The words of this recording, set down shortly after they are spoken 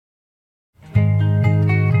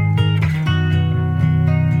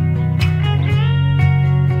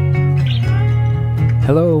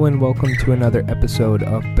Hello and welcome to another episode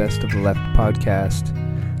of Best of the Left podcast.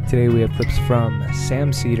 Today we have clips from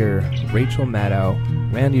Sam Seder, Rachel Maddow,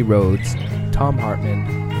 Randy Rhodes, Thom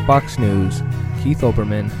Hartmann, Fox News, Keith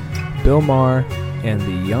Olbermann, Bill Maher, and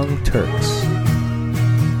the Young Turks.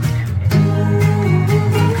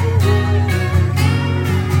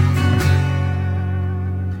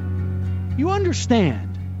 You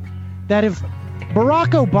understand that if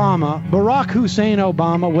Barack Hussein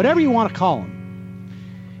Obama, whatever you want to call him,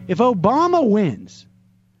 if Obama wins,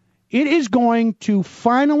 it is going to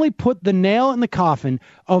finally put the nail in the coffin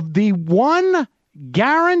of the one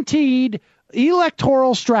guaranteed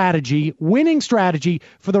electoral strategy, winning strategy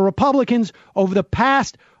for the Republicans over the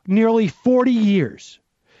past nearly 40 years.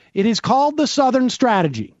 It is called the Southern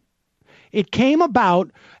Strategy. It came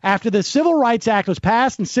about after the Civil Rights Act was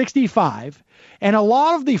passed in 1965, and a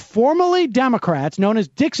lot of the formerly Democrats, known as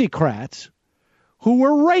Dixiecrats, who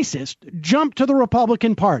were racist, jumped to the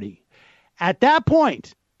Republican Party. At that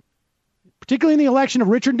point, particularly in the election of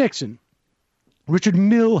Richard Milhouse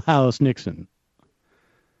Nixon,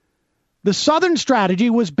 the Southern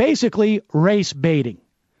strategy was basically race baiting.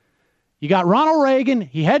 You got Ronald Reagan,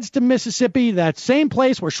 he heads to Mississippi, that same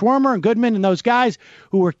place where Schwimmer and Goodman and those guys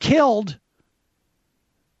who were killed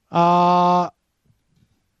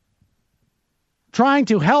trying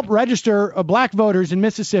to help register black voters in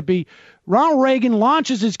Mississippi. Ronald Reagan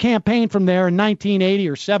launches his campaign from there in 1980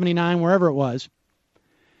 or 79, wherever it was.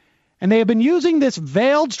 And they have been using this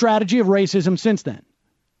veiled strategy of racism since then.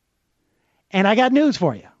 And I got news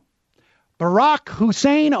for you. Barack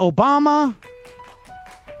Hussein Obama,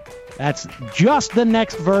 that's just the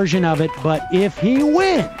next version of it. But if he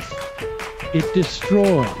wins, it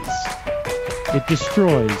destroys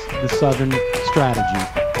the Southern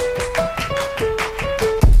strategy.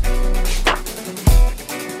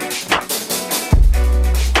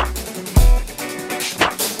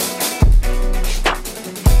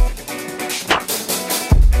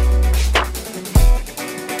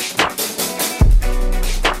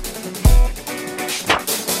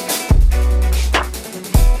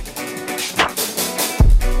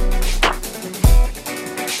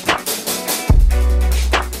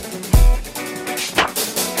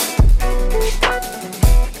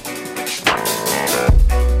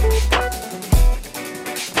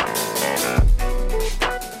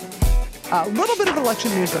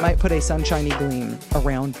 News that might put a sunshiny gleam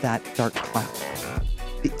around that dark cloud.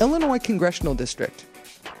 The Illinois Congressional District,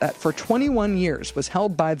 that for 21 years was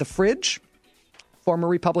held by the Fridge, former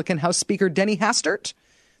Republican House Speaker Denny Hastert,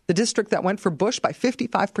 the district that went for Bush by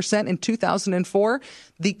 55% in 2004,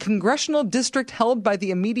 the congressional district held by the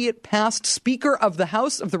immediate past Speaker of the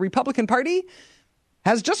House of the Republican Party,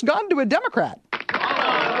 has just gone to a Democrat.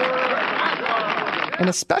 In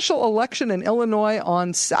a special election in Illinois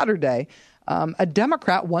on Saturday, a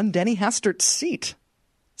Democrat won Denny Hastert's seat.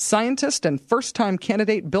 Scientist and first-time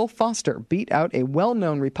candidate Bill Foster beat out a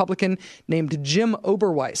well-known Republican named Jim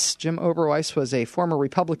Oberweis. Jim Oberweis was a former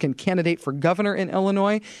Republican candidate for governor in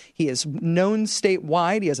Illinois. He is known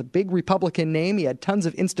statewide. He has a big Republican name. He had tons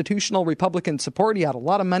of institutional Republican support. He had a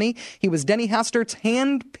lot of money. He was Denny Hastert's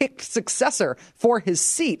hand-picked successor for his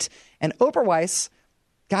seat. And Oberweis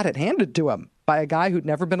got it handed to him by a guy who'd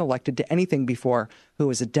never been elected to anything before, who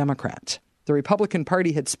was a Democrat. The Republican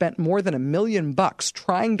Party had spent more than $1 million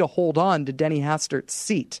trying to hold on to Denny Hastert's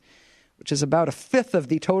seat, which is about a fifth of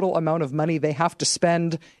the total amount of money they have to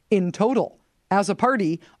spend in total as a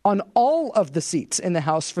party on all of the seats in the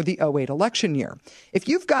House for the 2008 election year. If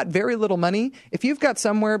you've got very little money, if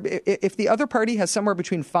the other party has somewhere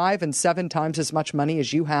between 5 and 7 times as much money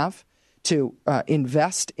as you have to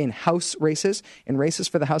invest in House races, in races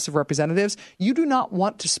for the House of Representatives, you do not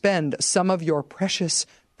want to spend some of your precious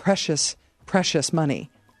money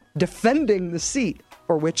defending the seat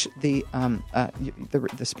for which the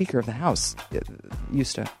Speaker of the House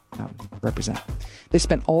used to represent. They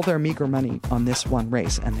spent all their meager money on this one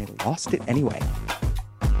race, and they lost it anyway.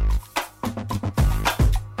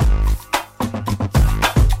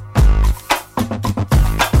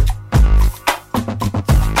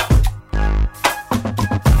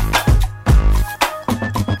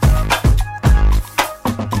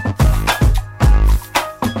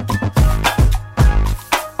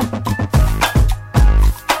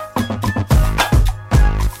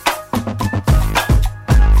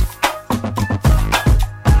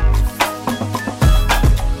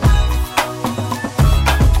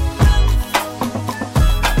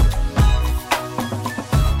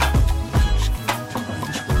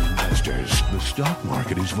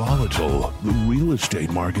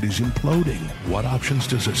 estate market is imploding. What options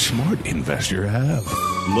does a smart investor have?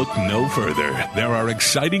 Look no further. There are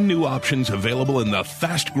exciting new options available in the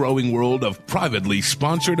fast-growing world of privately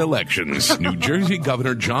sponsored elections. New Jersey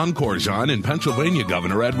Governor Jon Corzine and Pennsylvania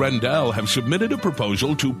Governor Ed Rendell have submitted a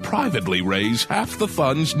proposal to privately raise half the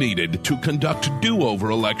funds needed to conduct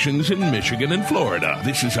do-over elections in Michigan and Florida.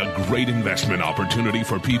 This is a great investment opportunity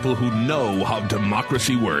for people who know how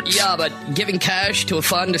democracy works. Yeah, but giving cash to a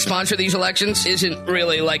fund to sponsor these elections isn't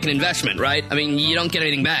really like an investment, right? I mean, you don't get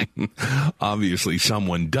anything back. Obviously,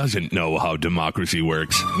 someone doesn't know how democracy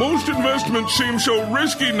works. Most investments seem so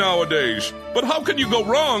risky nowadays. But how can you go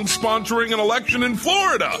wrong sponsoring an election in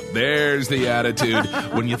Florida? There's the attitude.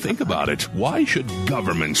 When you think about it, why should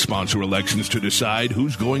government sponsor elections to decide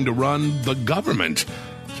who's going to run the government?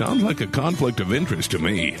 Sounds like a conflict of interest to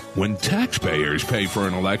me. When taxpayers pay for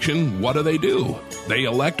an election, what do? They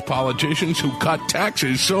elect politicians who cut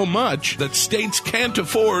taxes so much that states can't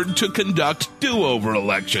afford to conduct do-over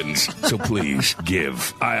elections. So please,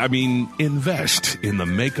 give. I mean, invest in the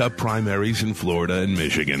make-up primaries in Florida and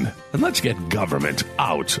Michigan. And let's get government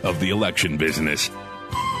out of the election business.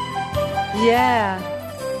 Yeah.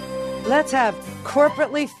 Let's have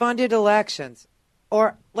corporately funded elections.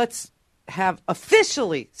 Or let's have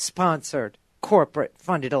officially sponsored corporate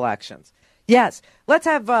funded elections. Yes, let's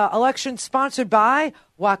have elections sponsored by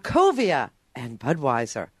Wachovia and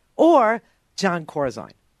Budweiser or Jon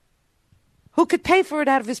Corzine, who could pay for it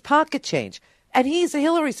out of his pocket change. And he's a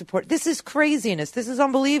Hillary supporter. This is craziness. This is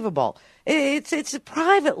unbelievable. It's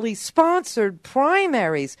privately sponsored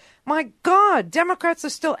primaries. My God, Democrats are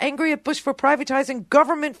still angry at Bush for privatizing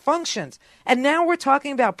government functions. And now we're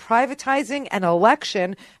talking about privatizing an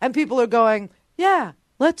election, and people are going, yeah,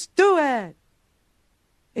 let's do it.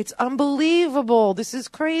 It's unbelievable. This is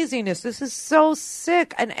craziness. This is so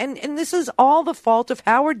sick. And this is all the fault of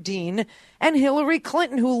Howard Dean and Hillary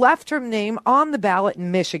Clinton, who left her name on the ballot in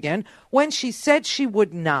Michigan when she said she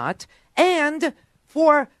would not, and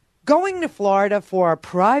for going to Florida for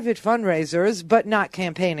private fundraisers but not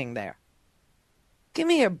campaigning there. Give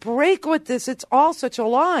me a break with this. It's all such a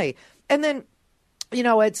lie. And then, you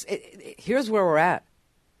know, here's where we're at.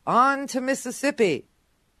 On to Mississippi.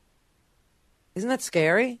 Isn't that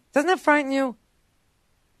scary? Doesn't that frighten you?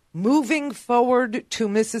 Moving forward to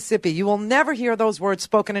Mississippi. You will never hear those words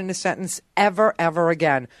spoken in a sentence ever, ever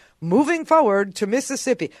again. Moving forward to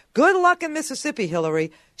Mississippi. Good luck in Mississippi,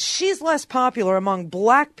 Hillary. She's less popular among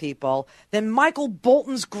black people than Michael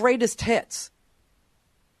Bolton's greatest hits.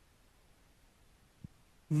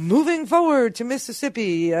 Moving forward to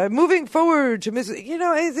Mississippi. Moving forward to Mississippi. You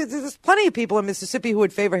know, there's plenty of people in Mississippi who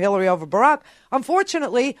would favor Hillary over Barack.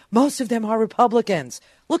 Unfortunately, most of them are Republicans.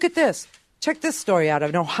 Look at this. Check this story out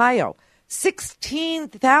of Ohio.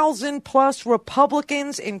 16,000 plus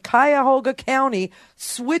Republicans in Cuyahoga County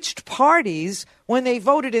switched parties when they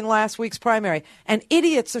voted in last week's primary. And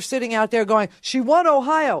idiots are sitting out there going, she won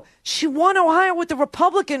Ohio. She won Ohio with the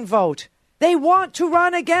Republican vote. They want to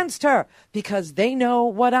run against her because they know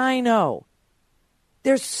what I know.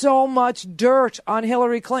 There's so much dirt on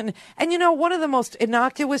Hillary Clinton. And, you know, one of the most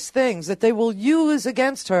innocuous things that they will use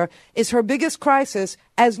against her is her biggest crisis,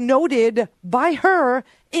 as noted by her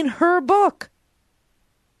in her book.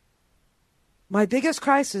 My biggest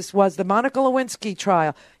crisis was the Monica Lewinsky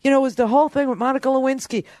trial. You know, it was the whole thing with Monica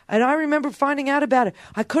Lewinsky. And I remember finding out about it.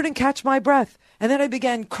 I couldn't catch my breath. And then I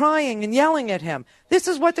began crying and yelling at him. This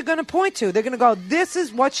is what they're going to point to. They're going to go, this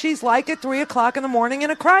is what she's like at 3 o'clock in the morning in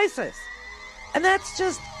a crisis. And that's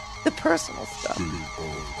just the personal stuff.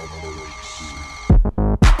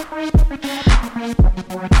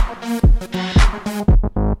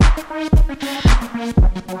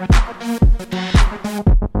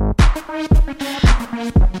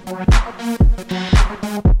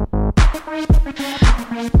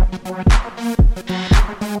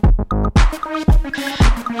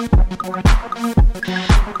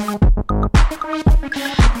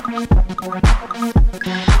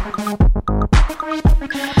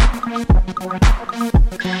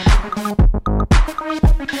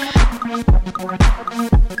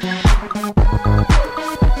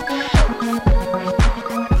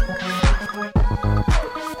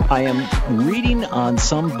 I am reading on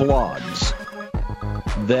some blogs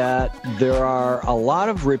that there are a lot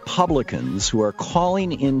of Republicans who are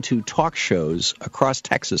calling into talk shows across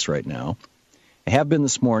Texas right now, have been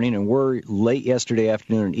this morning and were late yesterday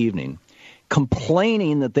afternoon and evening,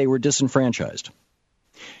 complaining that they were disenfranchised,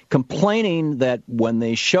 complaining that when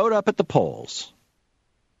they showed up at the polls,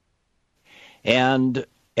 and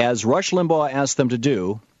as Rush Limbaugh asked them to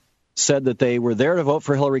do, said that they were there to vote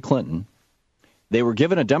for Hillary Clinton, they were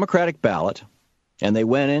given a Democratic ballot, and they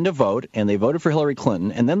went in to vote, and they voted for Hillary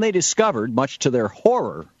Clinton, and then they discovered, much to their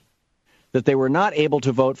horror, that they were not able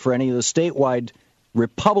to vote for any of the statewide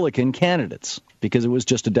Republican candidates because it was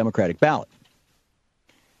just a Democratic ballot.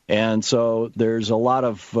 And so there's a lot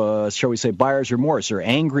of, shall we say, buyer's remorse or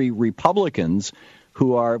angry Republicans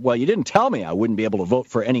who are, well, you didn't tell me I wouldn't be able to vote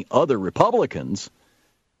for any other Republicans.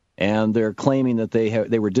 And they're claiming that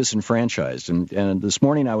they were disenfranchised. And this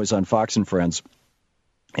morning I was on Fox and Friends,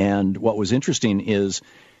 and what was interesting is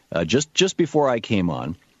just before I came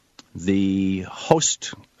on, the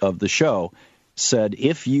host of the show said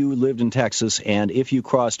if you lived in Texas and if you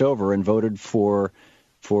crossed over and voted for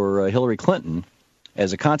Hillary Clinton,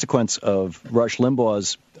 as a consequence of Rush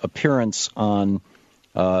Limbaugh's appearance on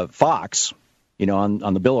Fox,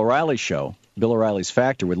 on the Bill O'Reilly show, Bill O'Reilly's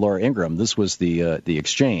Factor with Laura Ingraham, this was the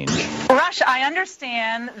exchange. Rush, I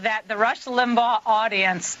understand that the Rush Limbaugh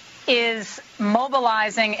audience is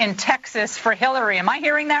mobilizing in Texas for Hillary. Am I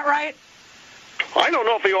hearing that right? I don't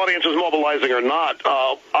know if the audience is mobilizing or not.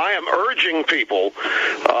 I am urging people,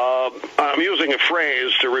 I'm using a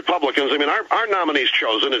phrase to Republicans. I mean, our nominee's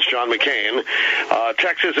chosen. It's John McCain.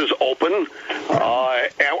 Texas is open.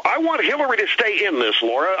 I want Hillary to stay in this,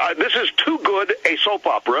 Laura. This is too good a soap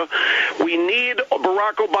opera. We need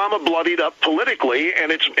Barack Obama bloodied up politically,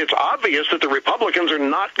 and it's obvious that the Republicans are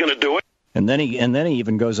not going to do it. And then he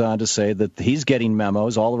even goes on to say that he's getting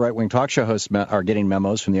memos. All the right-wing talk show hosts are getting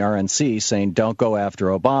memos from the RNC saying, "Don't go after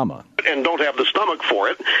Obama." And don't have the stomach for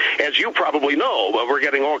it. As you probably know, we're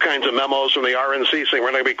getting all kinds of memos from the RNC saying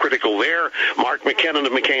we're not going to be critical there. Mark McKinnon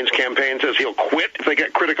of McCain's campaign says he'll quit if they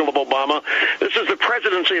get critical of Obama. This is the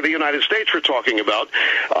presidency of the United States we're talking about.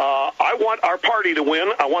 I want our party to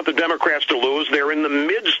win. I want the Democrats to lose. They're in the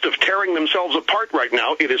midst of tearing themselves apart right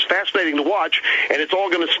now. It is fascinating to watch, and it's all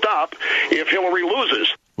going to stop if Hillary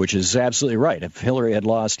loses. Which is absolutely right. If Hillary had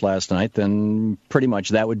lost last night, then pretty much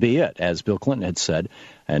that would be it, as Bill Clinton had said.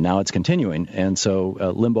 And now it's continuing. And so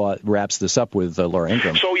Limbaugh wraps this up with Laura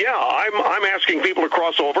Ingraham. So, yeah, I'm asking people to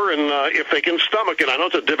cross over, and if they can stomach it. I know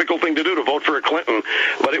it's a difficult thing to do to vote for a Clinton,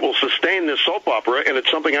 but it will sustain this soap opera, and it's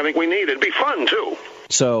something I think we need. It'd be fun, too.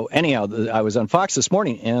 So, anyhow, I was on Fox this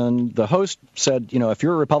morning, and the host said, if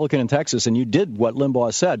you're a Republican in Texas and you did what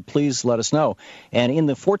Limbaugh said, please let us know. And in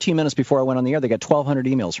the 14 minutes before I went on the air, they got 1,200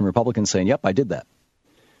 emails from Republicans saying, yep, I did that,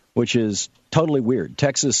 which is totally weird.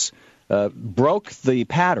 Texas broke the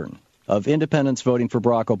pattern of independents voting for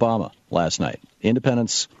Barack Obama last night.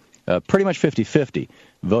 Independents pretty much 50-50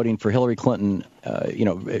 voting for Hillary Clinton.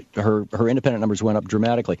 Her independent numbers went up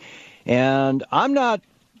dramatically. And I'm not,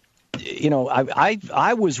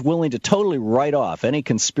 I was willing to totally write off any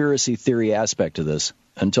conspiracy theory aspect of this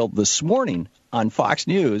until this morning on Fox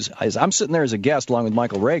News. As I'm sitting there as a guest along with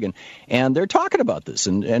Michael Reagan, and they're talking about this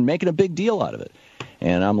and making a big deal out of it.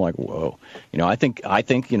 And I'm like, whoa. I think,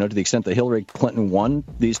 to the extent that Hillary Clinton won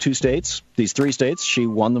these three states, she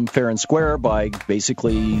won them fair and square by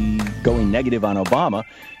basically going negative on Obama.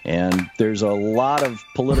 And there's a lot of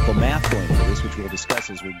political math going into this, which we'll discuss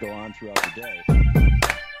as we go on throughout the day.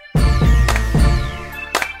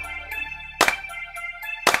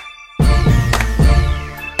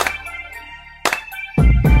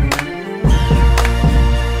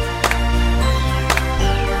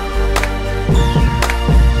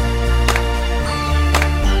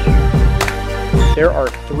 There are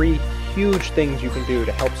 3 huge things you can do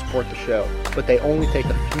to help support the show, but they only take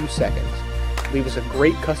a few seconds. Leave us a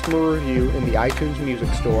great customer review in the iTunes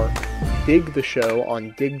Music Store, dig the show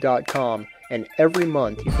on dig.com, and every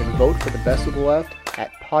month you can vote for the Best of the Left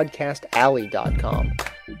at podcastalley.com.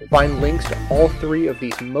 Find links to all 3 of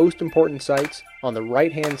these most important sites on the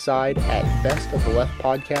right-hand side at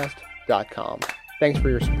bestoftheleft.podcast.com. Thanks for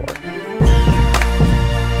your support.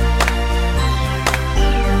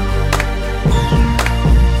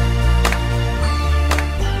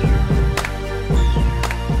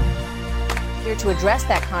 To address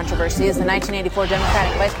that controversy is the 1984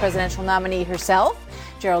 Democratic vice presidential nominee herself.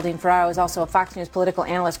 Geraldine Ferraro is also a Fox News political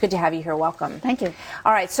analyst. Good to have you here. Welcome. Thank you.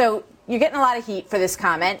 All right, so you're getting a lot of heat for this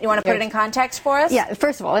comment. You want to put it in context for us? Yeah,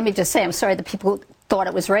 first of all, let me just say I'm sorry that people thought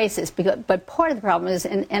it was racist, but part of the problem is,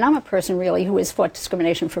 and I'm a person really who has fought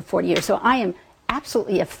discrimination for 40 years, so I am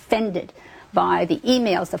absolutely offended by the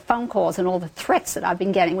emails, the phone calls, and all the threats that I've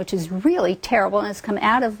been getting, which is really terrible, and it's come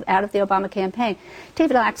out of the Obama campaign.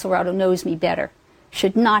 David Axelrod knows me better.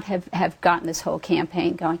 Should not have gotten this whole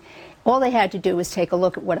campaign going. All they had to do was take a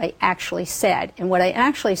look at what I actually said. And what I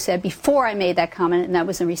actually said before I made that comment, and that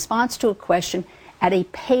was in response to a question at a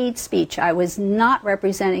paid speech. I was not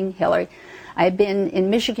representing Hillary. I had been in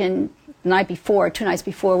Michigan the night before, 2 nights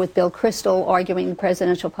before, with Bill Kristol arguing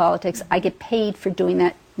presidential politics. I get paid for doing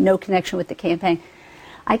that no connection with the campaign.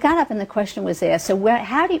 I got up and the question was asked, so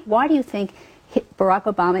why do you think Barack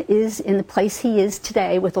Obama is in the place he is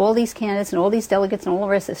today with all these candidates and all these delegates and all the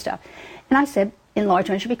rest of the stuff? And I said, in large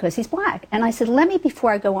measure because he's black. And I said,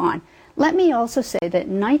 before I go on, let me also say that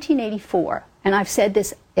in 1984, and I've said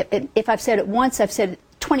this, if I've said it once, I've said it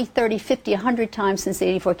 20, 30, 50, 100 times since the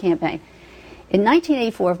 84 campaign. In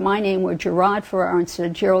 1984, if my name were Gerard Ferraro instead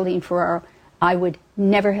of Geraldine Ferraro, I would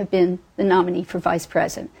never have been the nominee for vice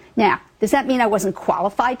president. Now, does that mean I wasn't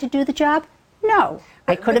qualified to do the job? No.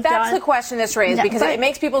 I could have done. That's the question that's raised, because it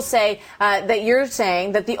makes people say that you're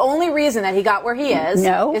saying that the only reason that he got where he is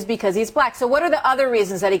is because he's black. So what are the other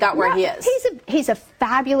reasons that he got where he is? He's a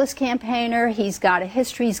fabulous campaigner. He's got a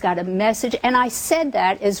history. He's got a message. And I said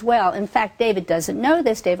that as well. In fact, David doesn't know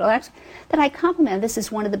this, David Alex, that I compliment. This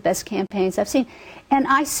is one of the best campaigns I've seen. And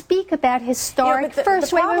I speak about historic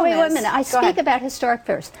first. Wait a minute. I speak about historic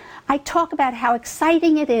first. I talk about how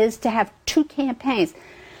exciting it is to have two campaigns.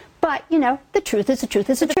 But, you know, the truth is the truth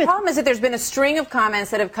is the truth. The problem is that there's been a string of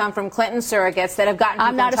comments that have come from Clinton surrogates that have gotten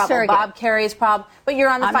people in trouble. Surrogate. Bob Kerry's problem. But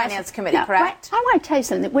you're on the finance committee, correct? I want to tell you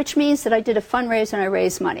something, which means that I did a fundraiser and I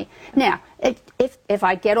raised money. Now, if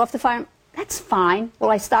I get off the fire, that's fine. Will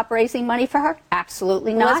I stop raising money for her?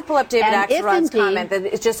 Absolutely not. Let's pull up David Axelrod's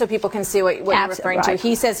comment, just so people can see what you're referring to.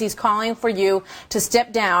 He says he's calling for you to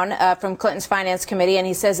step down from Clinton's finance committee, and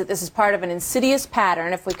he says that this is part of an insidious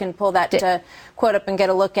pattern, if we can pull that quote up and get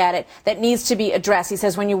a look at it, that needs to be addressed. He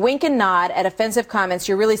says when you wink and nod at offensive comments,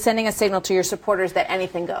 you're really sending a signal to your supporters that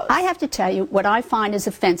anything goes. I have to tell you, what I find is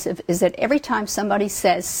offensive is that every time somebody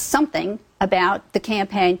says something about the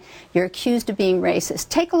campaign, you're accused of being racist.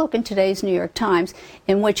 Take a look in today's New York Times,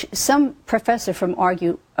 in which some professor from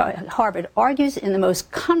Harvard argues in the most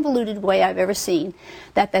convoluted way I've ever seen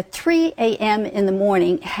that at 3 a.m. in the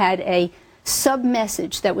morning had a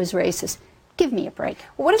sub-message that was racist. Give me a break.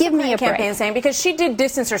 What is the Clinton campaign saying? Because she did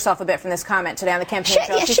distance herself a bit from this comment today on the campaign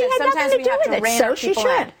trail. She said sometimes we have to rein our people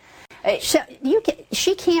in.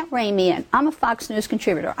 She can't rein me in. I'm a Fox News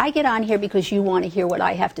contributor. I get on here because you want to hear what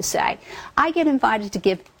I have to say. I get invited to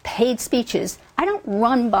give paid speeches. I don't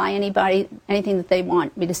run by anybody anything that they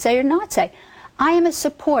want me to say or not say. I am a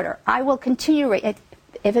supporter. I will continue.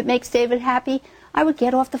 If it makes David happy, I would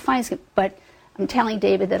get off the finance. But I'm telling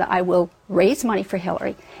David that I will raise money for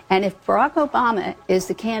Hillary. And if Barack Obama is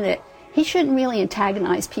the candidate, he shouldn't really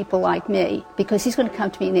antagonize people like me, because he's going to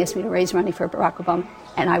come to me and ask me to raise money for Barack Obama.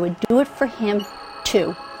 And I would do it for him,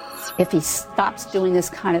 too, if he stops doing this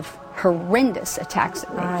kind of horrendous attacks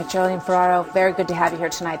at me. All right, Geraldine Ferraro, very good to have you here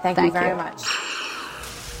tonight. Thank you very much.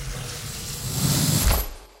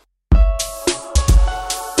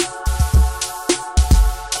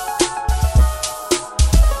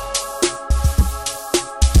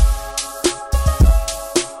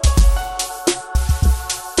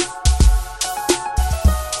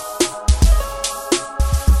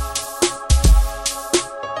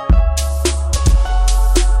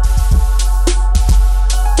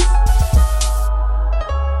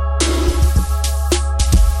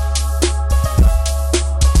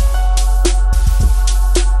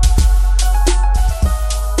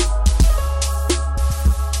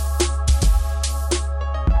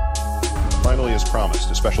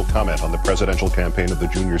 Presidential campaign of the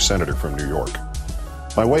junior senator from New York.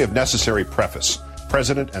 By way of necessary preface,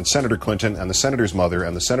 President and Senator Clinton and the senator's mother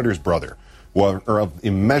and the senator's brother are of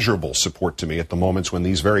immeasurable support to me at the moments when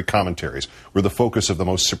these very commentaries were the focus of the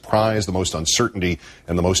most surprise, the most uncertainty,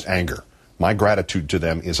 and the most anger. My gratitude to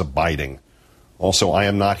them is abiding. Also, I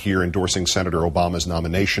am not here endorsing Senator Obama's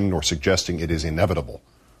nomination nor suggesting it is inevitable.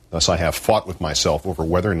 Thus, I have fought with myself over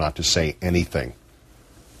whether or not to say anything.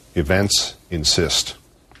 Events insist.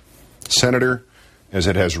 Senator, as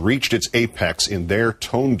it has reached its apex in their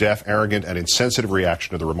tone-deaf, arrogant, and insensitive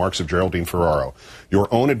reaction to the remarks of Geraldine Ferraro,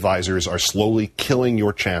 your own advisors are slowly killing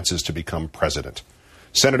your chances to become president.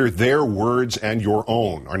 Senator, their words and your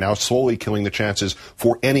own are now slowly killing the chances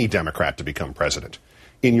for any Democrat to become president.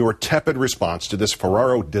 In your tepid response to this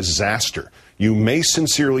Ferraro disaster, you may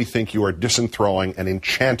sincerely think you are disenthralling an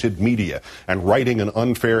enchanted media and righting an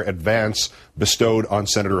unfair advance bestowed on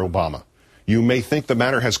Senator Obama. You may think the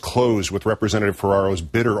matter has closed with Representative Ferraro's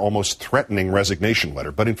bitter, almost threatening resignation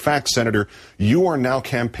letter. But in fact, Senator, you are now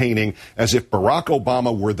campaigning as if Barack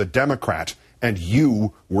Obama were the Democrat and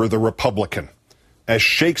you were the Republican. As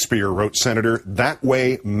Shakespeare wrote, Senator, that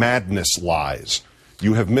way madness lies.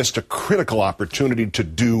 You have missed a critical opportunity to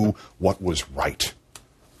do what was right.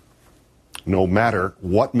 No matter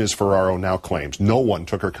what Ms. Ferraro now claims, no one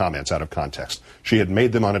took her comments out of context. She had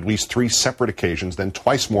made them on at least 3 separate occasions, then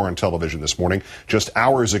twice more on television this morning. Just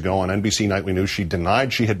hours ago on NBC Nightly News, she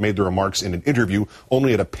denied she had made the remarks in an interview,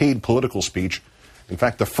 only at a paid political speech. In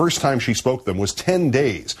fact, the first time she spoke them was 10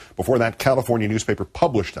 days before that California newspaper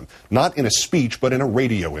published them, not in a speech, but in a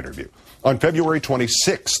radio interview. On February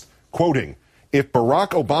 26th, quoting, "If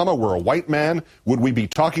Barack Obama were a white man, would we be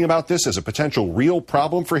talking about this as a potential real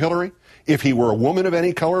problem for Hillary? If he were a woman of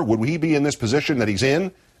any color, would he be in this position that he's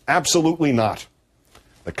in? Absolutely not."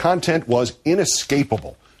 The content was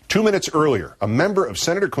inescapable. 2 minutes earlier, a member of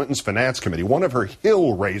Senator Clinton's Finance Committee, one of her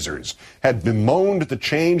Hill raisers, had bemoaned the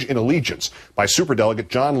change in allegiance by Superdelegate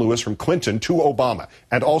John Lewis from Clinton to Obama,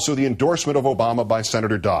 and also the endorsement of Obama by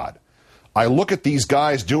Senator Dodd. "I look at these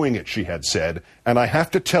guys doing it," she had said, "and I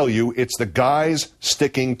have to tell you, it's the guys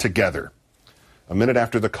sticking together." A minute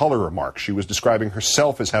after the color remark, she was describing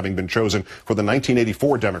herself as having been chosen for the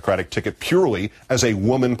 1984 Democratic ticket purely as a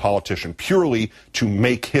woman politician, purely to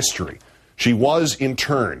make history. She was, in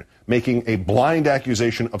turn, making a blind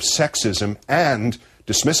accusation of sexism and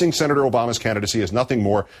dismissing Senator Obama's candidacy as nothing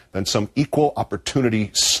more than some equal opportunity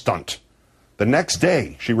stunt. The next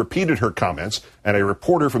day, she repeated her comments, and a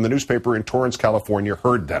reporter from the newspaper in Torrance, California,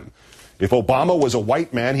 heard them. "If Obama was a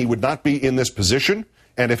white man, he would not be in this position.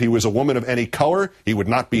 And if he was a woman of any color, he would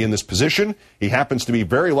not be in this position. He happens to be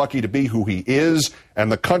very lucky to be who he is,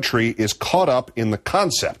 and the country is caught up in the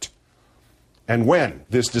concept." And when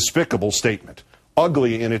this despicable statement,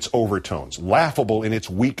 ugly in its overtones, laughable in its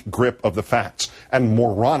weak grip of the facts, and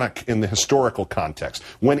moronic in the historical context,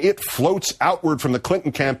 when it floats outward from the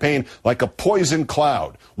Clinton campaign like a poison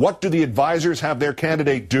cloud, what do the advisors have their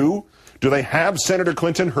candidate do? Do they have Senator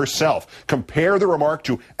Clinton herself compare the remark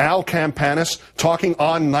to Al Campanis talking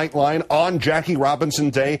on Nightline on Jackie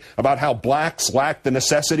Robinson Day about how blacks lack the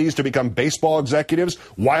necessities to become baseball executives,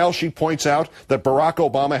 while she points out that Barack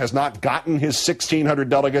Obama has not gotten his 1,600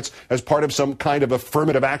 delegates as part of some kind of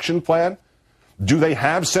affirmative action plan? Do they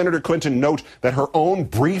have Senator Clinton note that her own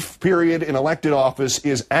brief period in elected office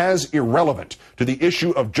is as irrelevant to the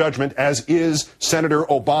issue of judgment as is Senator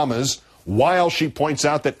Obama's, while she points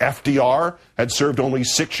out that FDR had served only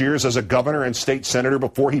 6 years as a governor and state senator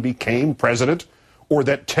before he became president, or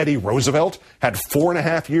that Teddy Roosevelt had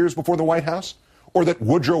 4.5 years before the White House, or that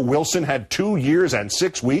Woodrow Wilson had 2 years and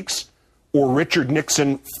 6 weeks, or Richard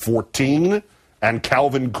Nixon 14 and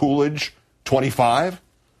Calvin Coolidge 25?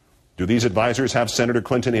 Do these advisors have Senator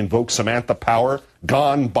Clinton invoke Samantha Power,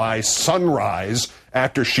 gone by sunrise,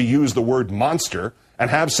 after she used the word monster, and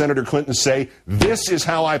have Senator Clinton say, "This is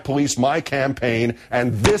how I police my campaign,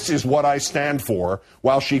 and this is what I stand for,"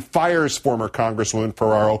 while she fires former Congresswoman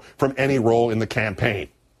Ferraro from any role in the campaign?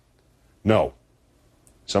 No.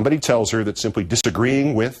 Somebody tells her that simply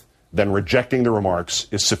disagreeing with, then rejecting the remarks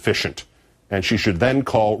is sufficient, and she should then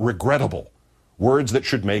call regrettable words that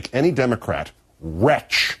should make any Democrat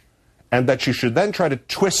wretch, and that she should then try to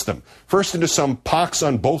twist them, first into some pox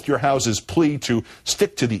on both your houses plea to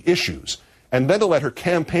stick to the issues, and then to let her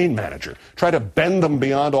campaign manager try to bend them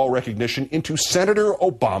beyond all recognition into Senator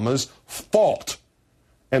Obama's fault.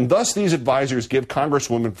 And thus these advisors give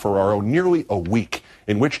Congresswoman Ferraro nearly a week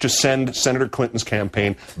in which to send Senator Clinton's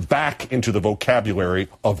campaign back into the vocabulary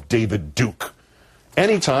of David Duke.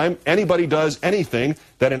 Anytime anybody does anything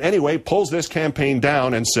that in any way pulls this campaign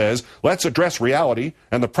down and says, "Let's address reality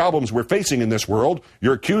and the problems we're facing in this world,"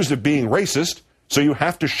 you're accused of being racist, so you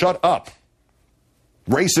have to shut up.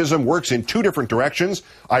 Racism works in 2 different directions.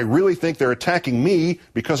 I really think they're attacking me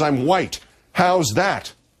because I'm white. How's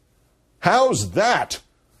that? How's that?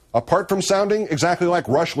 Apart from sounding exactly like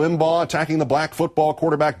Rush Limbaugh attacking the black football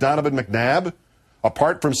quarterback Donovan McNabb,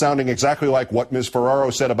 apart from sounding exactly like what Ms. Ferraro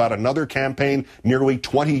said about another campaign nearly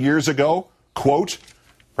 20 years ago, quote,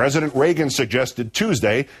 President Reagan suggested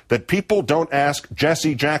Tuesday that people don't ask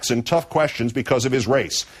Jesse Jackson tough questions because of his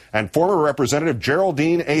race. And former Representative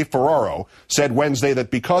Geraldine A. Ferraro said Wednesday that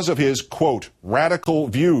because of his, quote, radical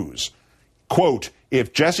views, quote,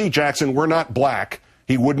 if Jesse Jackson were not black,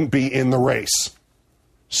 he wouldn't be in the race.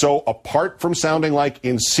 So apart from sounding like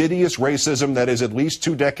insidious racism that is at least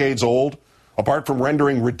 2 decades old, apart from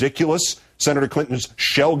rendering ridiculous Senator Clinton's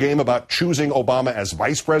shell game about choosing Obama as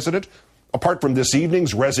vice president, apart from this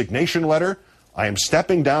evening's resignation letter, I am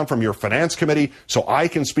stepping down from your finance committee so I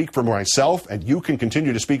can speak for myself and you can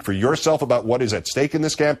continue to speak for yourself about what is at stake in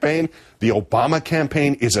this campaign. The Obama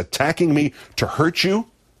campaign is attacking me to hurt you.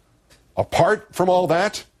 Apart from all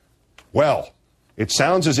that, well, it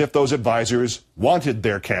sounds as if those advisors wanted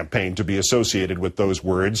their campaign to be associated with those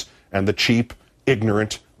words and the cheap,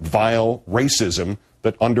 ignorant, vile racism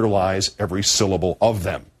that underlies every syllable of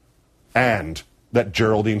them. and that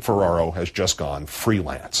Geraldine Ferraro has just gone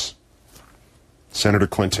freelance. Senator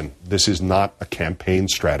Clinton, this is not a campaign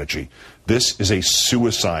strategy. This is a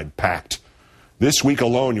suicide pact. This week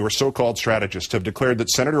alone, your so-called strategists have declared that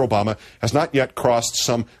Senator Obama has not yet crossed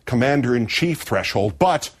some commander-in-chief threshold,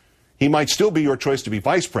 but he might still be your choice to be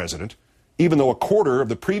vice president, even though a quarter of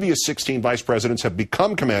the previous 16 vice presidents have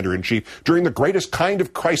become commander-in-chief during the greatest kind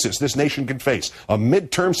of crisis this nation can face, a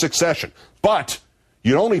midterm succession. But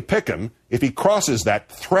you'd only pick him if he crosses that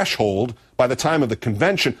threshold by the time of the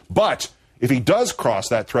convention. But if he does cross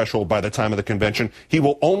that threshold by the time of the convention, he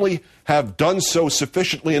will only have done so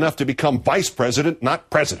sufficiently enough to become vice president, not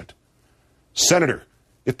president. Senator,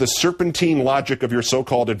 if the serpentine logic of your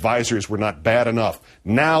so-called advisors were not bad enough,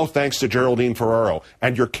 now, thanks to Geraldine Ferraro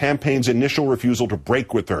and your campaign's initial refusal to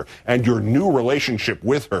break with her and your new relationship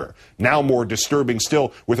with her, now more disturbing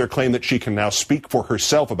still with her claim that she can now speak for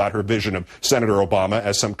herself about her vision of Senator Obama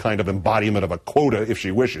as some kind of embodiment of a quota if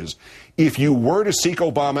she wishes, if you were to seek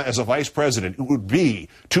Obama as a vice president, it would be,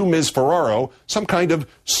 to Ms. Ferraro, some kind of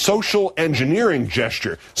social engineering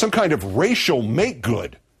gesture, some kind of racial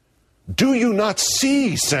make-good. Do you not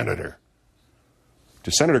see, Senator?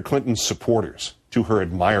 To Senator Clinton's supporters, to her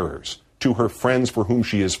admirers, to her friends for whom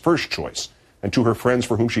she is first choice, and to her friends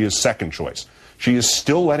for whom she is second choice, she is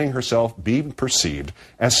still letting herself be perceived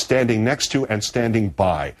as standing next to and standing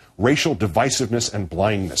by racial divisiveness and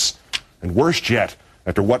blindness. And worst yet,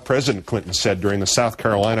 after what President Clinton said during the South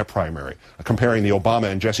Carolina primary, comparing the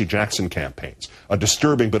Obama and Jesse Jackson campaigns, a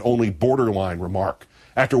disturbing but only borderline remark.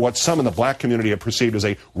 After what some in the black community have perceived as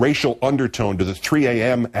a racial undertone to the 3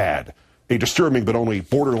 a.m. ad, a disturbing but only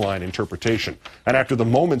borderline interpretation. And after the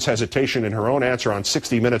moment's hesitation in her own answer on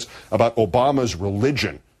 60 Minutes about Obama's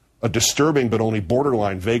religion, a disturbing but only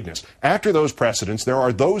borderline vagueness. After those precedents, there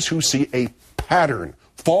are those who see a pattern,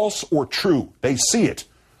 false or true. They see it.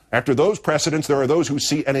 After those precedents, there are those who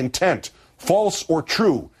see an intent, false or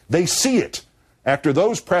true. They see it. After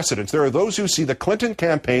those precedents, there are those who see the Clinton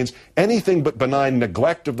campaign's anything but benign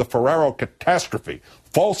neglect of the Ferraro catastrophe,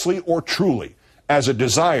 falsely or truly, as a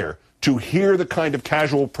desire to hear the kind of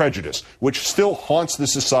casual prejudice which still haunts the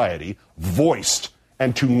society voiced,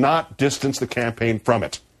 and to not distance the campaign from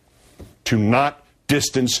it. To not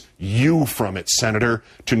distance you from it, Senator.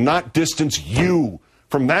 To not distance you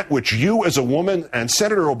from that which you as a woman and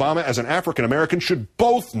Senator Obama as an African American should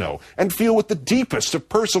both know and feel with the deepest of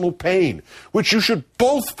personal pain, which you should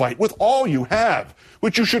both fight with all you have,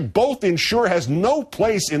 which you should both ensure has no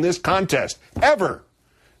place in this contest, ever.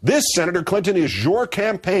 This, Senator Clinton, is your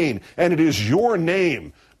campaign, and it is your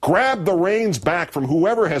name. Grab the reins back from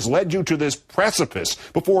whoever has led you to this precipice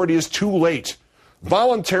before it is too late.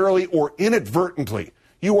 Voluntarily or inadvertently,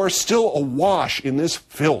 you are still awash in this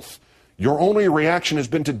filth. Your only reaction has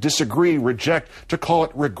been to disagree, reject, to call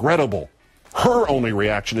it regrettable. Her only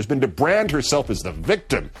reaction has been to brand herself as the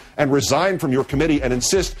victim and resign from your committee and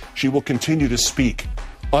insist she will continue to speak.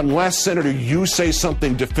 Unless, Senator, you say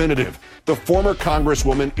something definitive, the former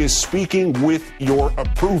Congresswoman is speaking with your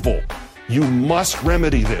approval. You must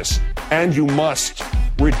remedy this, and you must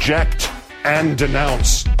reject and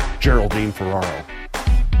denounce Geraldine Ferraro.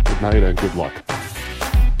 Good night and good luck.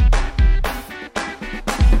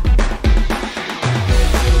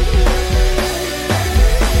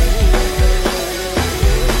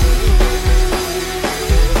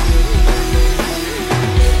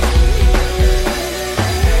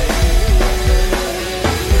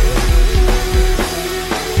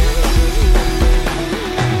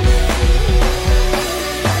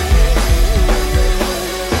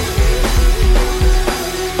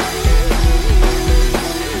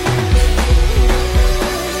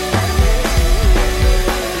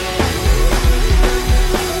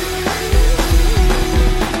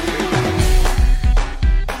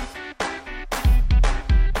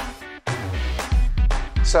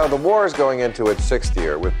 So the war is going into its sixth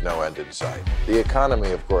year with no end in sight. The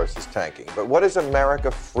economy, of course, is tanking. But what is America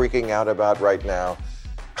freaking out about right now?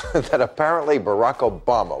 That apparently Barack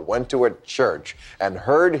Obama went to a church and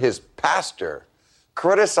heard his pastor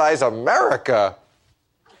criticize America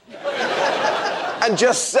and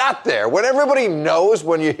just sat there. When everybody knows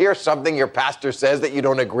when you hear something your pastor says that you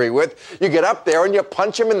don't agree with, you get up there and you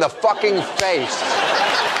punch him in the fucking face.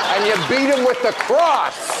 And you beat him with the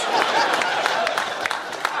cross.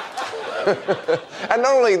 And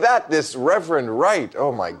not only that, this Reverend Wright,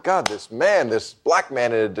 oh my God, this man, this black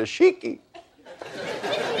man in a dashiki.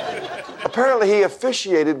 Apparently he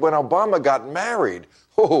officiated when Obama got married.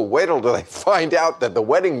 Oh, wait till they find out that the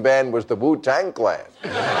wedding band was the Wu-Tang Clan.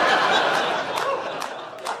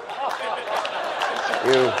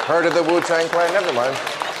 You heard of the Wu-Tang Clan? Never mind.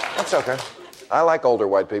 That's okay. I like older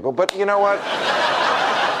white people, but you know what?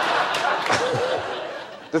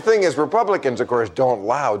 The thing is, Republicans, of course, don't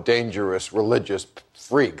allow dangerous religious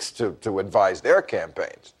freaks to advise their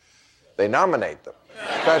campaigns. They nominate them.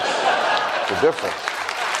 That's the difference.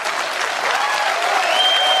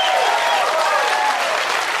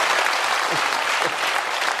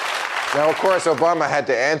 Now, of course, Obama had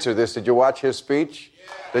to answer this. Did you watch his speech?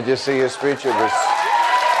 Did you see his speech? It was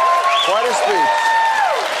quite a speech.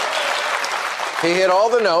 He hit all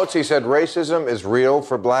the notes. He said racism is real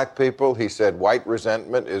for black people. He said white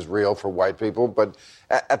resentment is real for white people. But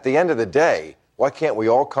at the end of the day, why can't we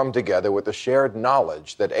all come together with the shared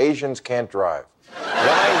knowledge that Asians can't drive?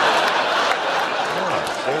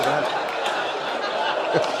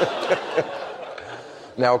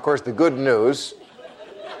 Now, of course, the good news,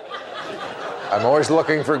 I'm always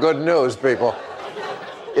looking for good news, people,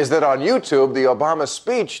 is that on YouTube, the Obama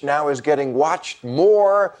speech now is getting watched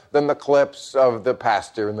more than the clips of the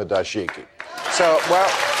pastor and the dashiki. So, well,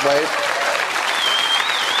 wait.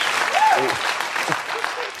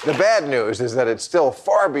 The bad news is that it's still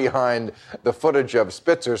far behind the footage of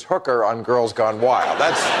Spitzer's hooker on Girls Gone Wild.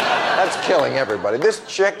 That's killing everybody. This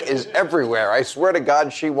chick is everywhere. I swear to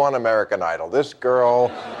God, she won American Idol. This girl...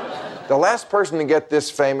 The last person to get this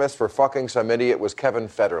famous for fucking some idiot was Kevin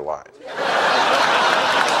Federline.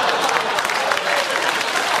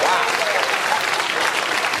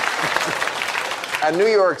 And New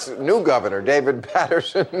York's new governor, David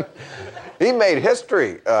Paterson, he made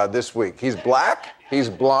history this week. He's black, he's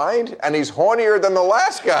blind, and he's hornier than the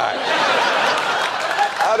last guy.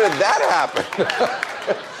 How did that happen?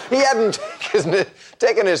 He hadn't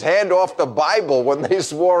taken his hand off the Bible when they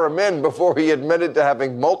swore him in before he admitted to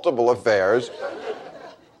having multiple affairs.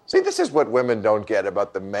 See, this is what women don't get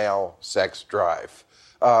about the male sex drive.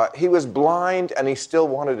 He was blind, and he still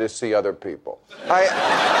wanted to see other people. I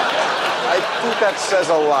think that says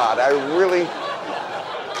a lot. I really...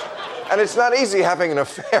 And it's not easy having an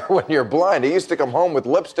affair when you're blind. He used to come home with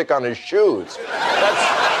lipstick on his shoes.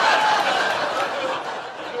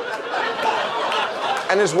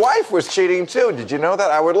 And his wife was cheating, too. Did you know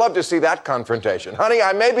that? I would love to see that confrontation. Honey,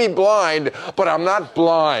 I may be blind, but I'm not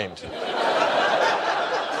blind.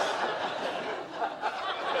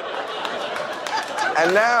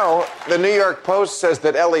 And now, the New York Post says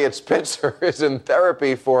that Eliot Spitzer is in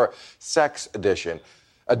therapy for sex addiction.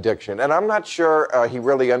 And I'm not sure he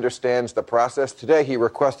really understands the process. Today, he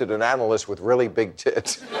requested an analyst with really big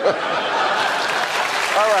tits. All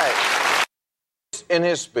right. In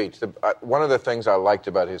his speech, one of the things I liked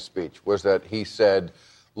about his speech was that he said,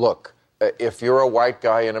 look, if you're a white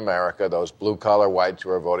guy in America, those blue-collar whites who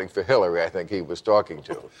are voting for Hillary, I think he was talking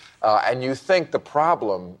to, and you think the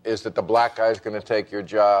problem is that the black guy is going to take your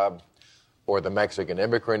job or the Mexican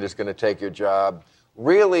immigrant is going to take your job,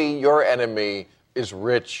 really your enemy is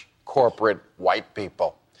rich, corporate, white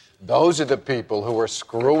people. Those are the people who are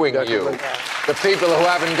screwing you. The people who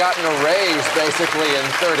haven't gotten a raise, basically, in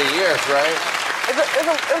 30 years, right?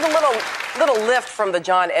 There's a little lift from the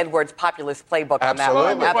John Edwards populist playbook on that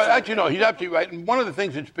one. But actually, no, he's absolutely right. And one of the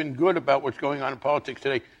things that's been good about what's going on in politics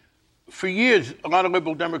today, for years, a lot of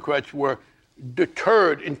liberal Democrats were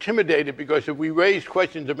deterred, intimidated, because if we raised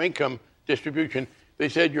questions of income distribution, they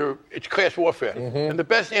said it's class warfare. Mm-hmm. And the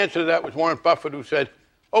best answer to that was Warren Buffett, who said,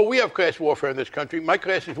 oh, we have class warfare in this country. My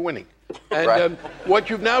class is winning. And right. What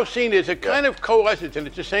you've now seen is a kind of coalescence, and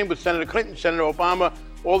it's the same with Senator Clinton, Senator Obama,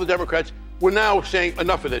 all the Democrats. We're now saying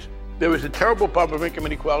enough of this. There is a terrible problem of income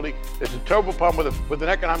inequality. There's a terrible problem with an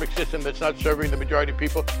economic system that's not serving the majority of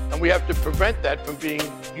people, and we have to prevent that from being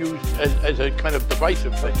used as a kind of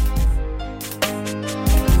divisive thing.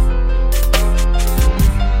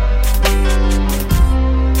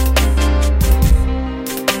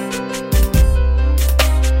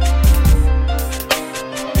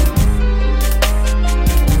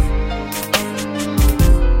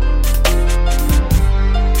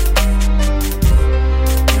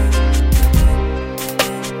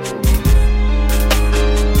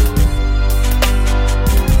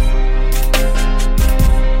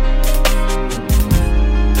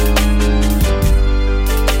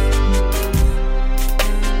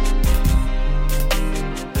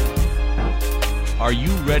 Are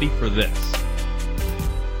you ready for this?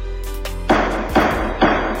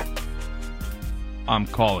 I'm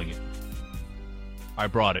calling it. I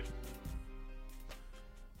brought it.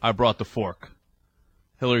 I brought the fork.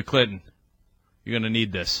 Hillary Clinton, you're going to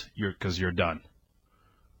need this because you're done.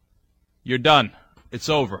 You're done. It's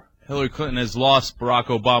over. Hillary Clinton has lost. Barack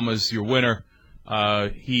Obama is your winner.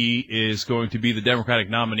 He is going to be the Democratic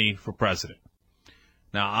nominee for president.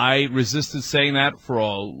 Now, I resisted saying that for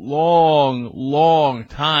a long, long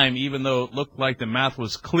time, even though it looked like the math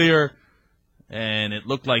was clear and it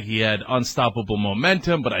looked like he had unstoppable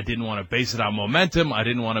momentum, but I didn't want to base it on momentum. I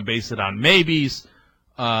didn't want to base it on maybes.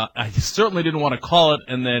 I certainly didn't want to call it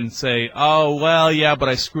and then say, oh, well, yeah, but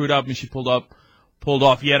I screwed up and she pulled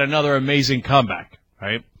off yet another amazing comeback,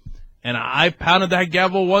 right? And I pounded that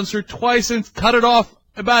gavel once or twice and cut it off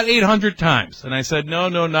about 800 times. And I said, no,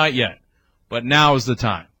 not yet. But now is the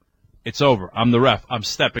time. It's over. I'm the ref. I'm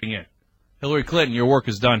stepping in. Hillary Clinton, your work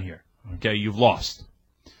is done here. Okay, you've lost.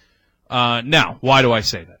 Now, why do I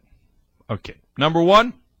say that? Okay, number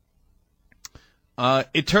one,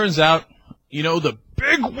 it turns out, the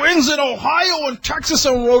big wins in Ohio and Texas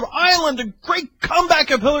and Rhode Island, a great comeback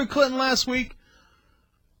of Hillary Clinton last week.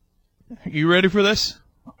 You ready for this?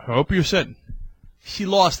 I hope you're sitting. She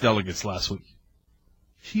lost delegates last week.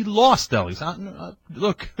 She lost delegates.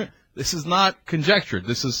 Look, this is not conjecture.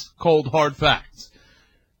 This is cold, hard facts.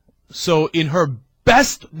 So in her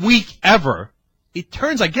best week ever, it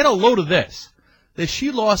turns, I get a load of this, that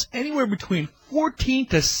she lost anywhere between 14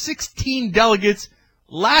 to 16 delegates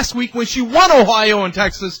last week when she won Ohio and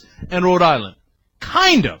Texas and Rhode Island.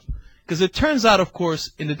 Kind of. Because it turns out, of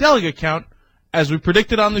course, in the delegate count, as we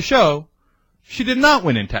predicted on the show, she did not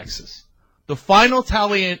win in Texas. The final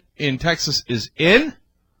tally in Texas is in,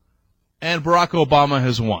 and Barack Obama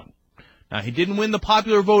has won. Now, he didn't win the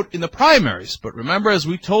popular vote in the primaries, but remember, as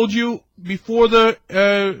we told you before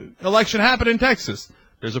the election happened in Texas,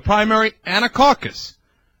 there's a primary and a caucus.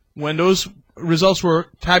 When those results were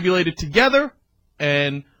tabulated together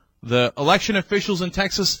and the election officials in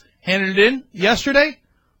Texas handed it in yesterday,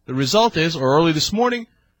 the result is, or early this morning,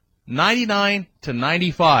 99 to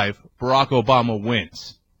 95, Barack Obama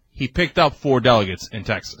wins. He picked up 4 delegates in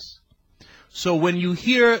Texas. So when you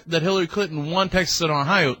hear that Hillary Clinton won Texas and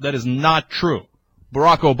Ohio, that is not true.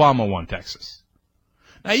 Barack Obama won Texas.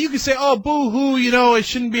 Now you can say, oh, boo-hoo, it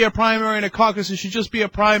shouldn't be a primary and a caucus. It should just be a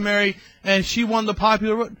primary, and she won the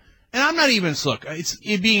popular vote. And I'm not even, look, it's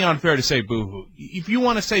being unfair to say boo-hoo. If you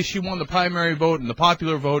want to say she won the primary vote and the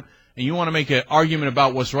popular vote, and you want to make an argument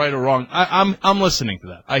about what's right or wrong, I'm listening to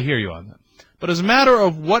that. I hear you on that. But as a matter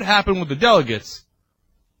of what happened with the delegates,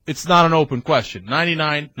 it's not an open question.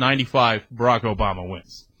 99-95, Barack Obama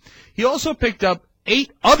wins. He also picked up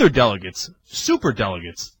 8 other delegates, super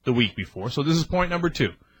delegates, the week before. So this is point number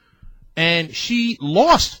 2. And she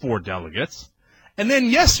lost 4 delegates. And then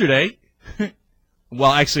yesterday,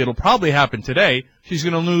 well, actually, it'll probably happen today, she's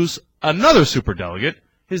going to lose another super delegate.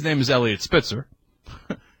 His name is Eliot Spitzer.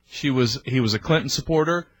 He was a Clinton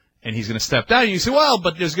supporter, and he's going to step down. And you say, well,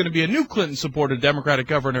 but there's going to be a new Clinton supporter, Democratic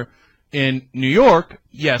governor, in New York.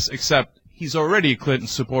 Yes, except he's already a Clinton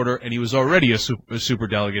supporter and he was already a super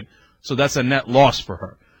delegate, so that's a net loss for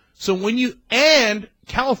her. So and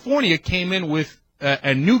California came in with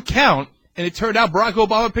a new count, and it turned out Barack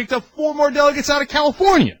Obama picked up 4 more delegates out of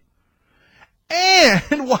California.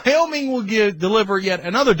 And Wyoming will deliver yet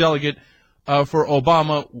another delegate for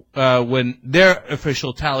Obama when their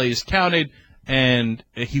official tally is counted and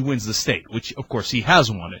he wins the state, which of course he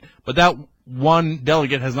has won it. But that one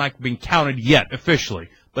delegate has not been counted yet officially,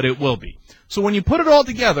 but it will be. So when you put it all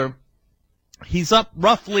together, he's up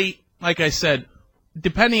roughly, like I said,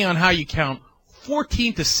 depending on how you count,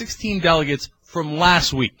 14 to 16 delegates from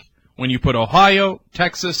last week when you put Ohio,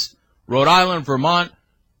 Texas, Rhode Island, Vermont,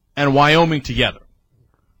 and Wyoming together.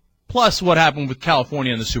 Plus what happened with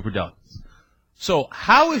California and the superdelegates. So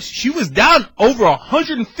she was down over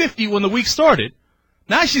 150 when the week started.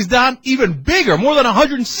 Now she's down even bigger, more than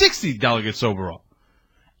 160 delegates overall.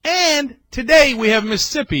 And today we have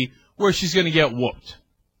Mississippi where she's going to get whooped.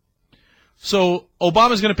 So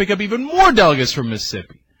Obama's going to pick up even more delegates from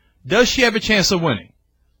Mississippi. Does she have a chance of winning?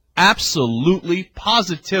 Absolutely,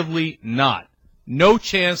 positively not. No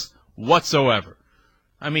chance whatsoever.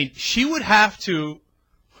 I mean, she would have to.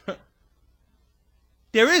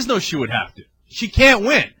 There is no she would have to. She can't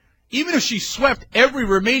win. Even if she swept every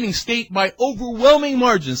remaining state by overwhelming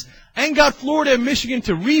margins and got Florida and Michigan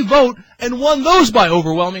to re-vote and won those by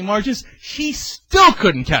overwhelming margins, she still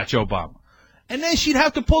couldn't catch Obama. And then she'd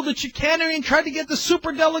have to pull the chicanery and try to get the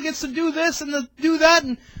superdelegates to do this and to do that,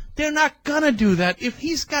 and they're not going to do that. If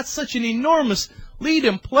he's got such an enormous lead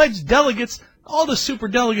and pledged delegates, all the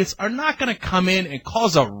superdelegates are not going to come in and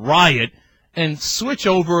cause a riot and switch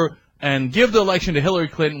over and give the election to Hillary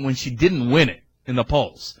Clinton when she didn't win it in the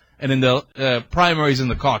polls and in the primaries and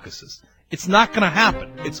the caucuses. It's not going to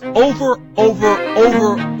happen. It's over, over,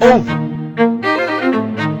 over, over.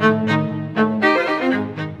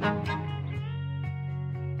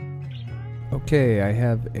 Okay, I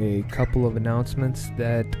have a couple of announcements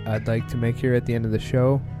that I'd like to make here at the end of the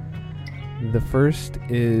show. The first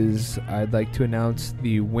is I'd like to announce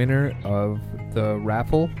the winner of the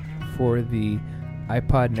raffle for the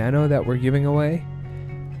iPod Nano that we're giving away.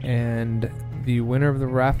 And the winner of the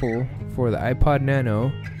raffle for the iPod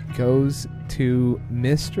Nano goes to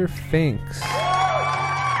Mr. Finks.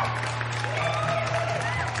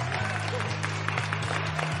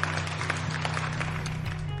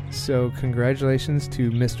 So congratulations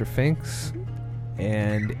to Mr. Finks,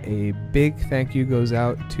 and a big thank you goes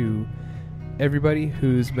out to everybody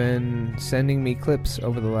who's been sending me clips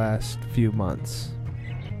over the last few months.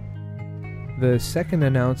 The second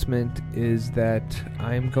announcement is that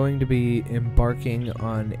I'm going to be embarking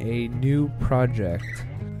on a new project.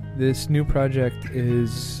 This new project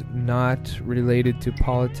is not related to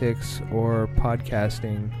politics or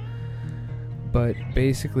podcasting, but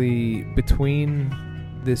basically between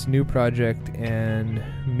this new project and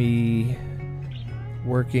me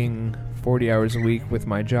working 40 hours a week with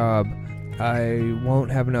my job, I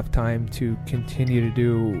won't have enough time to continue to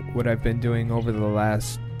do what I've been doing over the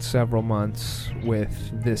last several months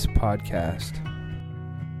with this podcast.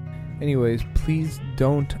 Anyways, please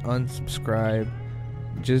don't unsubscribe.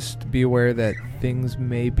 Just be aware that things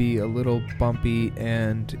may be a little bumpy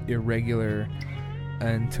and irregular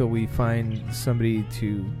until we find somebody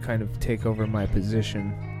to kind of take over my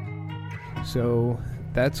position. So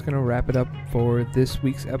that's going to wrap it up for this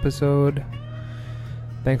week's episode.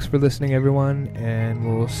 Thanks for listening, everyone, and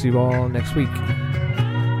we'll see you all next week.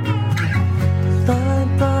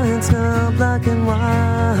 Fine lines now black and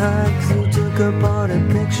white, 'cause you took apart a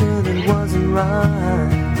picture that wasn't right.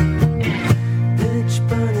 Pitch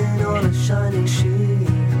burning on a shining sheet,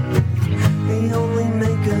 the only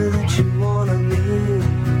maker that you wanna meet.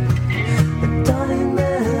 A dying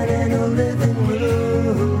man in a living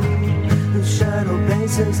room, whose shadow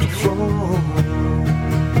bases the floor,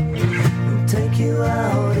 and take you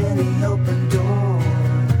out in the open door.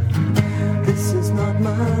 This is not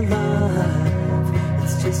my life,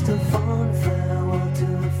 it's just a fond farewell to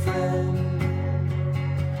a friend.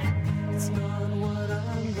 It's not what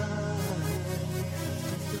I'm like.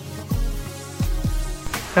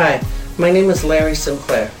 Hi, my name is Larry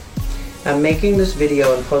Sinclair. I'm making this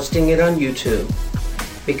video and posting it on YouTube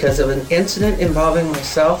because of an incident involving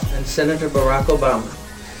myself and Senator Barack Obama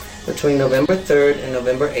between November 3rd and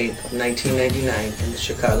November 8th of 1999 in the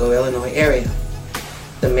Chicago, Illinois area.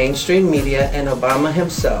 The mainstream media and Obama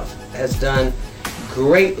himself has done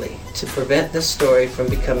greatly to prevent this story from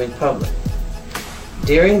becoming public.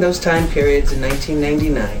 During those time periods in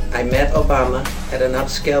 1999, I met Obama at an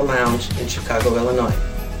upscale lounge in Chicago, Illinois.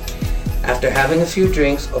 After having a few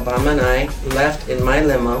drinks, Obama and I left in my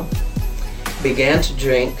limo, began to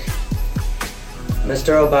drink.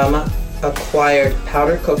 Mr. Obama acquired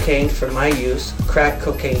powdered cocaine for my use, crack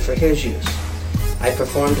cocaine for his use. I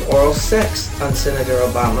performed oral sex on Senator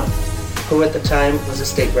Obama, who at the time was a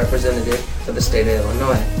state representative for the state of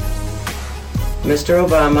Illinois. Mr.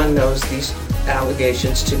 Obama knows these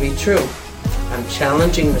allegations to be true. I'm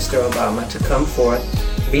challenging Mr. Obama to come forth,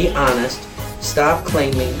 be honest, stop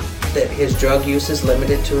claiming that his drug use is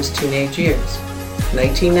limited to his teenage years.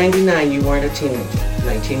 1999, you weren't a teenager.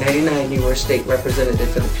 1999, you were a state representative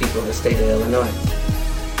for the people of the state of Illinois.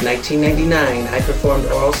 1999, I performed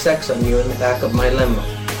oral sex on you in the back of my limo,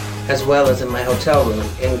 as well as in my hotel room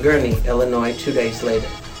in Gurnee, Illinois, 2 days later.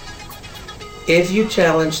 If you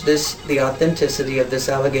challenge the authenticity of this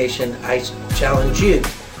allegation, I challenge you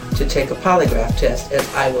to take a polygraph test, as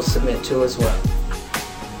I will submit to as well.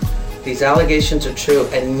 These allegations are true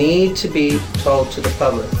and need to be told to the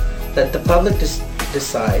public. Let the public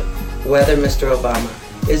decide whether Mr. Obama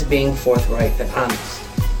is being forthright and honest.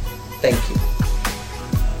 Thank you.